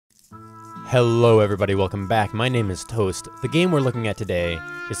Hello everybody, welcome back. My name is Toast. The game we're looking at today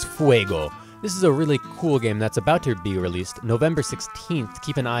is Fuego. This is a really cool game that's about to be released November 16th.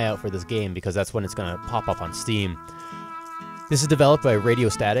 Keep an eye out for this game because that's when it's going to pop up on Steam. This is developed by Radio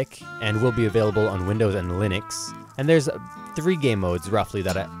Static and will be available on Windows and Linux. And there's 3 game modes roughly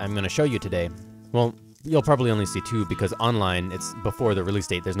that I'm going to show you today. Well, you'll probably only see 2 because online, it's before the release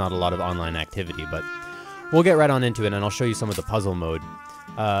date, there's not a lot of online activity, but we'll get right on into it and I'll show you some of the puzzle mode.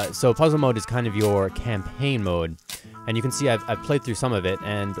 So puzzle mode is kind of your campaign mode, and you can see I've played through some of it,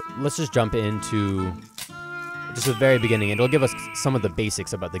 and let's just jump into just the very beginning. It'll give us some of the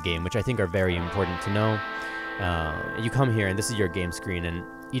basics about the game, which I think are very important to know. You come here, and this is your game screen, and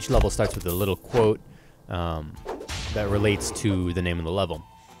each level starts with a little quote that relates to the name of the level.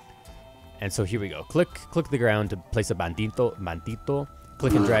 And so here we go. Click the ground to place a bandito.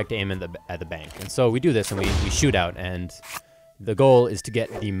 Click and drag to aim at the bank. And so we do this, and we shoot out, and the goal is to get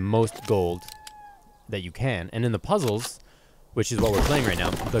the most gold that you can. And in the puzzles, which is what we're playing right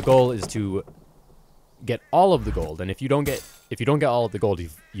now, the goal is to get all of the gold. And if you don't get all of the gold,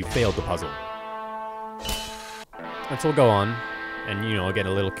 you failed the puzzle. And so we'll go on, and I'll get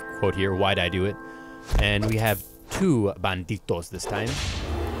a little quote here, why'd I do it? And we have 2 banditos this time.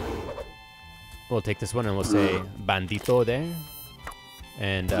 We'll take this one and we'll say bandito there,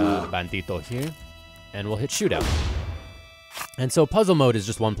 and bandito here, and we'll hit shootout. And so puzzle mode is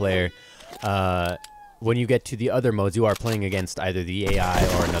just one player. When you get to the other modes, you are playing against either the AI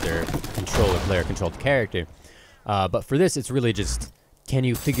or another player-controlled character. But for this, it's really just, can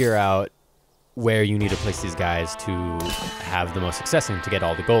you figure out where you need to place these guys to have the most success and to get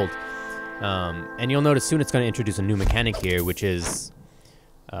all the gold? And you'll notice soon it's going to introduce a new mechanic here, which is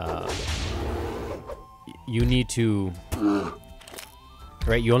you need to...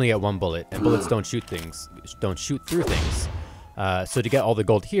 Right, you only get 1 bullet, and bullets don't shoot through things. So to get all the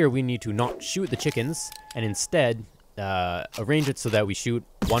gold here, we need to not shoot the chickens, and instead arrange it so that we shoot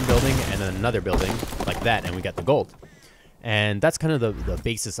one building and then another building, like that, and we get the gold. And that's kind of the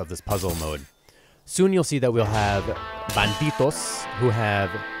basis of this puzzle mode. Soon you'll see that we'll have banditos who have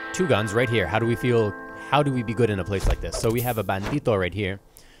 2 guns right here. How do we be good in a place like this? So we have a bandito right here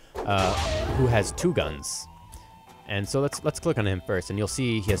who has 2 guns. And so let's click on him first, and you'll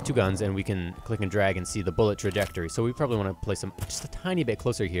see he has 2 guns, and we can click and drag and see the bullet trajectory. So we probably want to place him just a tiny bit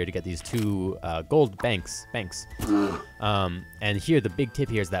closer here to get these 2 gold banks. And here, the big tip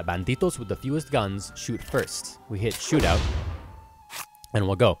here is that banditos with the fewest guns shoot first. We hit shootout, and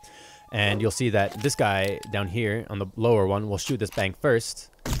we'll go. And you'll see that this guy down here on the lower one will shoot this bank first,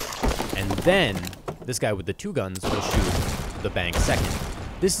 and then this guy with the 2 guns will shoot the bank second.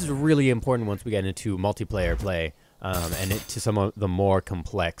 This is really important once we get into multiplayer play. And to some of the more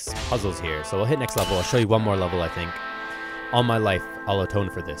complex puzzles here. So we'll hit next level. I'll show you one more level, I think. All my life, I'll atone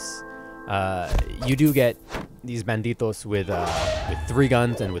for this. You do get these banditos with 3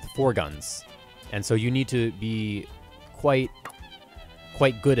 guns and with 4 guns. And so you need to be quite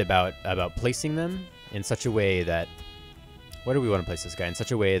good about placing them in such a way that... Where do we want to place this guy? In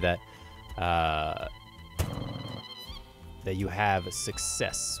such a way that that you have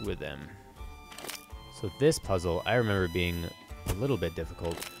success with them. So this puzzle, I remember being a little bit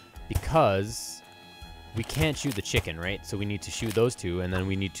difficult because we can't shoot the chicken, right? So we need to shoot those 2, and then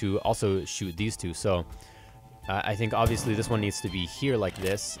we need to also shoot these 2. So I think obviously this one needs to be here like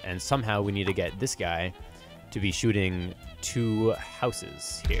this, and somehow we need to get this guy to be shooting 2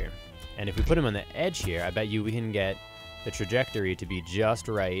 houses here. And if we put him on the edge here, I bet you we can get the trajectory to be just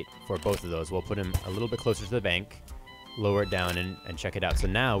right for both of those. We'll put him a little bit closer to the bank, lower it down, and check it out. So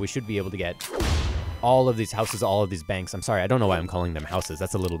now we should be able to get all of these houses, all of these banks. I'm sorry, I don't know why I'm calling them houses.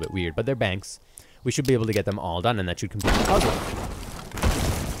 That's a little bit weird, but they're banks. We should be able to get them all done, and that should complete the puzzle.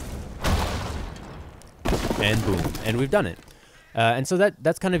 And boom, and we've done it. And so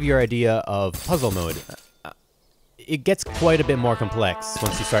that's kind of your idea of puzzle mode. It gets quite a bit more complex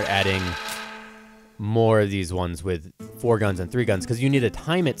once you start adding more of these ones with 4 guns and 3 guns, because you need to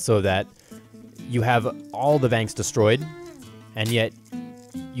time it so that you have all the banks destroyed, and yet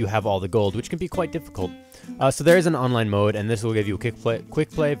you have all the gold, which can be quite difficult. So there is an online mode, and this will give you a quick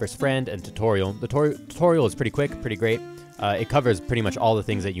play versus friend and tutorial. The tutorial is pretty quick, pretty great. It covers pretty much all the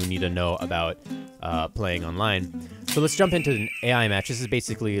things that you need to know about playing online. So let's jump into an AI match. This is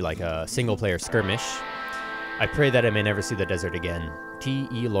basically like a single-player skirmish. I pray that I may never see the desert again.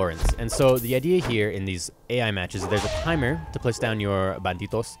 T.E. Lawrence. And so the idea here in these AI matches, there's a timer to place down your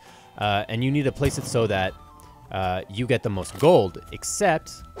banditos, and you need to place it so that you get the most gold,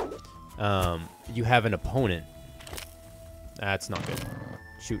 except you have an opponent. That's not good.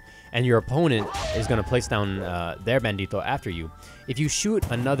 Shoot. And your opponent is going to place down their bandito after you. If you shoot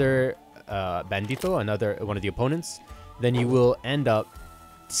another bandito, another one of the opponents, then you will end up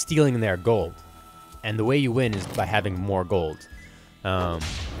stealing their gold. And the way you win is by having more gold.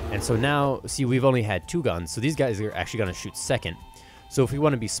 And so now, see, we've only had 2 guns, so these guys are actually going to shoot second. So if we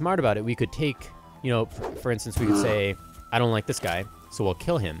want to be smart about it, we could take, you know, for instance, we could say, I don't like this guy, so we'll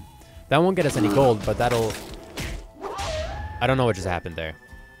kill him. That won't get us any gold, but that'll... I don't know what just happened there.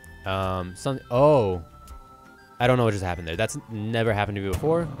 Oh. I don't know what just happened there. That's never happened to me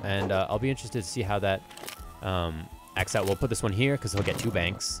before, and I'll be interested to see how that acts out. We'll put this one here, because he'll get 2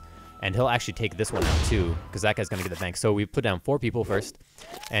 banks. And he'll actually take this one out too, because that guy's going to get the bank. So we put down 4 people first.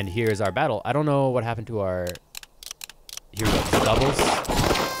 And here's our battle. I don't know what happened to our... Here we go, doubles.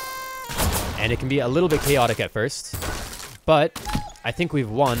 And it can be a little bit chaotic at first. But I think we've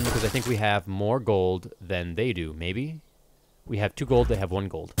won, because I think we have more gold than they do, maybe? We have 2 gold, they have 1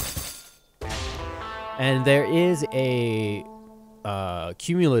 gold. And there is a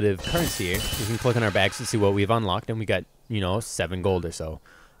cumulative currency here. We can click on our bags to see what we've unlocked. And we got, you know, 7 gold or so.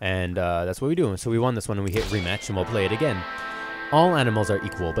 And that's what we do. So we won this one and we hit rematch and we'll play it again. All animals are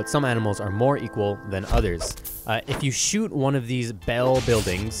equal, but some animals are more equal than others. If you shoot one of these bell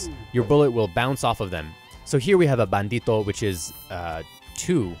buildings, your bullet will bounce off of them. So here we have a bandito, which is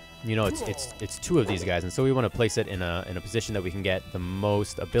 2. You know, it's 2 of these guys, and so we want to place it in a position that we can get the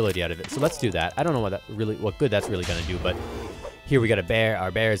most ability out of it. So let's do that. I don't know what good that's really gonna do, but here we got a bear.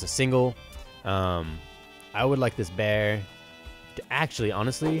 Our bear is a single. I would like this bear to actually,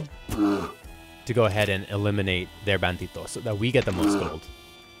 honestly, to go ahead and eliminate their bandito so that we get the most gold.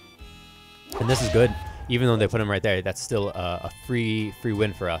 And this is good, even though they put him right there. That's still a free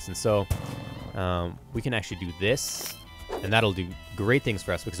win for us. And so we can actually do this, and that'll do great things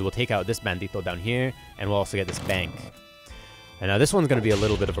for us because we'll take out this bandito down here, and we'll also get this bank. And now this one's going to be a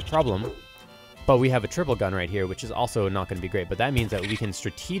little bit of a problem, but we have a triple gun right here, which is also not going to be great. But that means that we can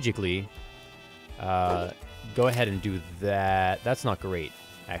strategically go ahead and do that. That's not great,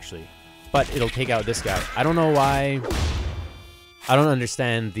 actually. But it'll take out this guy. I don't know why. I don't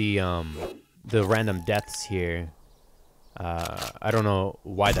understand the random deaths here. I don't know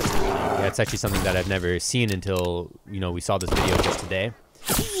why that's happening. Yeah, it's actually something that I've never seen until, you know, we saw this video just today.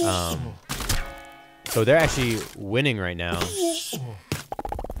 So they're actually winning right now.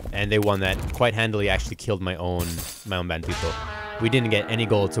 And they won that quite handily. Actually killed my own bandito. We didn't get any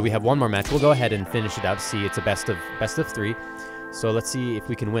gold, so we have one more match. We'll go ahead and finish it out. See, it's a best of 3. So let's see if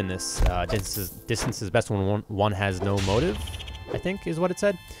we can win this. Distance is best when one has no motive, I think is what it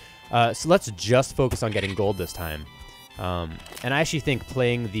said. So let's just focus on getting gold this time. And I actually think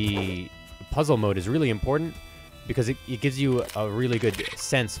playing the puzzle mode is really important because it gives you a really good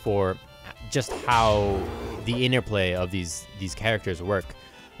sense for just how the interplay of these characters work.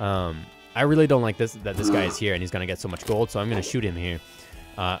 I really don't like that this guy is here and he's going to get so much gold, so I'm going to shoot him here.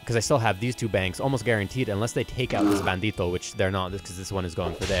 Because I still have these 2 banks almost guaranteed unless they take out this bandito, which they're not, because this one is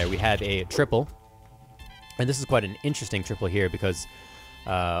going for there. We have a triple, and this is quite an interesting triple here because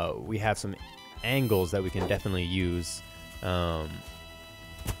we have some angles that we can definitely use.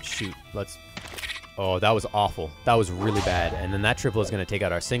 Shoot, let's... Oh, that was awful. That was really bad. And then that triple is going to take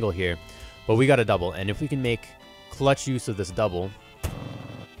out our single here. But we got a double, and if we can make clutch use of this double...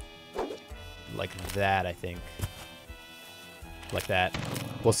 like that, I think. Like that.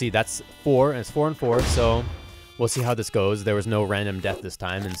 We'll see. That's 4, and it's 4 and 4, so we'll see how this goes. There was no random death this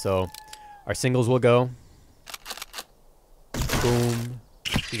time, and so our singles will go. Boom.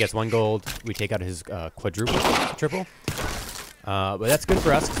 He gets 1 gold. We take out his triple. But that's good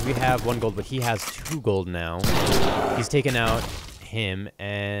for us because we have 1 gold, but he has 2 gold now. He's taken out him,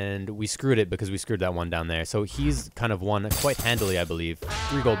 and we screwed it because we screwed that one down there. So he's kind of won quite handily, I believe.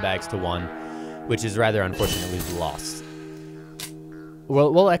 3 gold bags to 1, which is rather unfortunate. We've lost.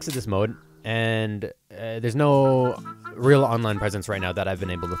 We'll exit this mode, and there's no real online presence right now that I've been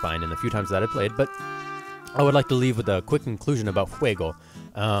able to find in the few times that I played, but I would like to leave with a quick conclusion about Fuego.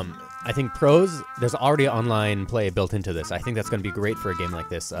 I think pros, there's already online play built into this. I think that's going to be great for a game like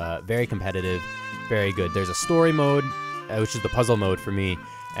this. Very competitive, very good. There's a story mode, which is the puzzle mode for me,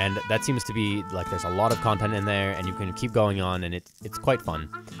 and that seems to be, like, there's a lot of content in there, and you can keep going on, and it's quite fun.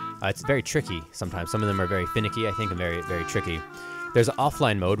 It's very tricky sometimes. Some of them are very finicky, I think, and very, very tricky. There's an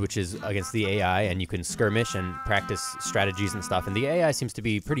offline mode, which is against the AI, and you can skirmish and practice strategies and stuff. And the AI seems to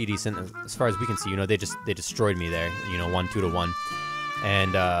be pretty decent as far as we can see. You know, they destroyed me there. You know, 1-2 to 1.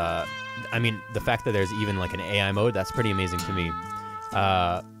 And I mean, the fact that there's even like an AI mode, that's pretty amazing to me.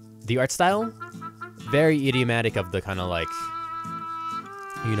 The art style, very idiomatic of the kind of like,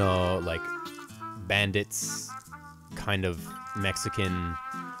 you know, like bandits kind of Mexican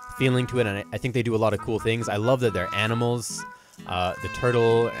feeling to it. And I think they do a lot of cool things. I love that they're animals. The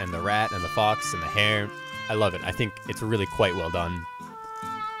turtle and the rat and the fox and the hare. I love it. I think it's really quite well done.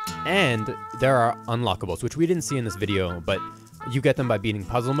 And there are unlockables, which we didn't see in this video, but you get them by beating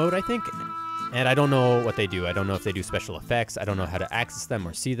puzzle mode, I think. And I don't know what they do. I don't know if they do special effects. I don't know how to access them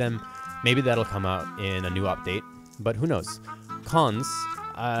or see them. Maybe that'll come out in a new update, but who knows. Cons,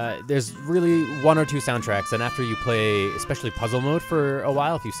 there's really 1 or 2 soundtracks, and after you play, especially puzzle mode for a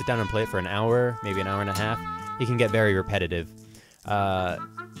while, if you sit down and play it for an hour, maybe an hour and a half, it can get very repetitive.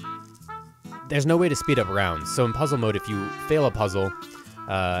 There's no way to speed up rounds. So in puzzle mode, if you fail a puzzle,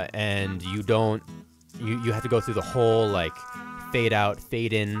 and you don't, you have to go through the whole, like, fade out,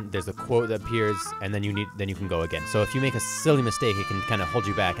 fade in, there's a quote that appears, and then you can go again. So if you make a silly mistake, it can kind of hold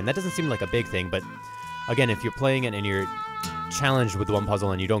you back, and that doesn't seem like a big thing, but again, if you're playing it and you're challenged with one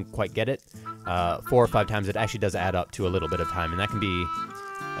puzzle and you don't quite get it, 4 or 5 times, it actually does add up to a little bit of time, and that can be,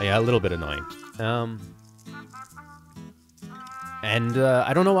 yeah, a little bit annoying.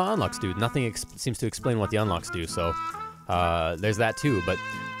 I don't know what unlocks do. Nothing seems to explain what the unlocks do, so there's that too. But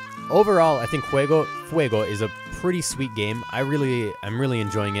overall, I think Fuego is a pretty sweet game. I'm really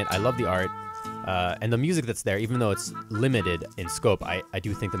enjoying it. I love the art, and the music that's there, even though it's limited in scope, I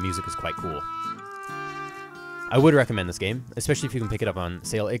do think the music is quite cool. I would recommend this game, especially if you can pick it up on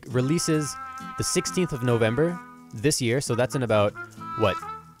sale. It releases the 16th of November this year, so that's in about, what,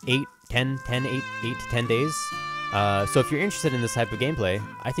 8 to 10 days? So if you're interested in this type of gameplay,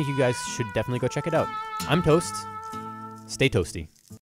 I think you guys should definitely go check it out. I'm Toast. Stay toasty.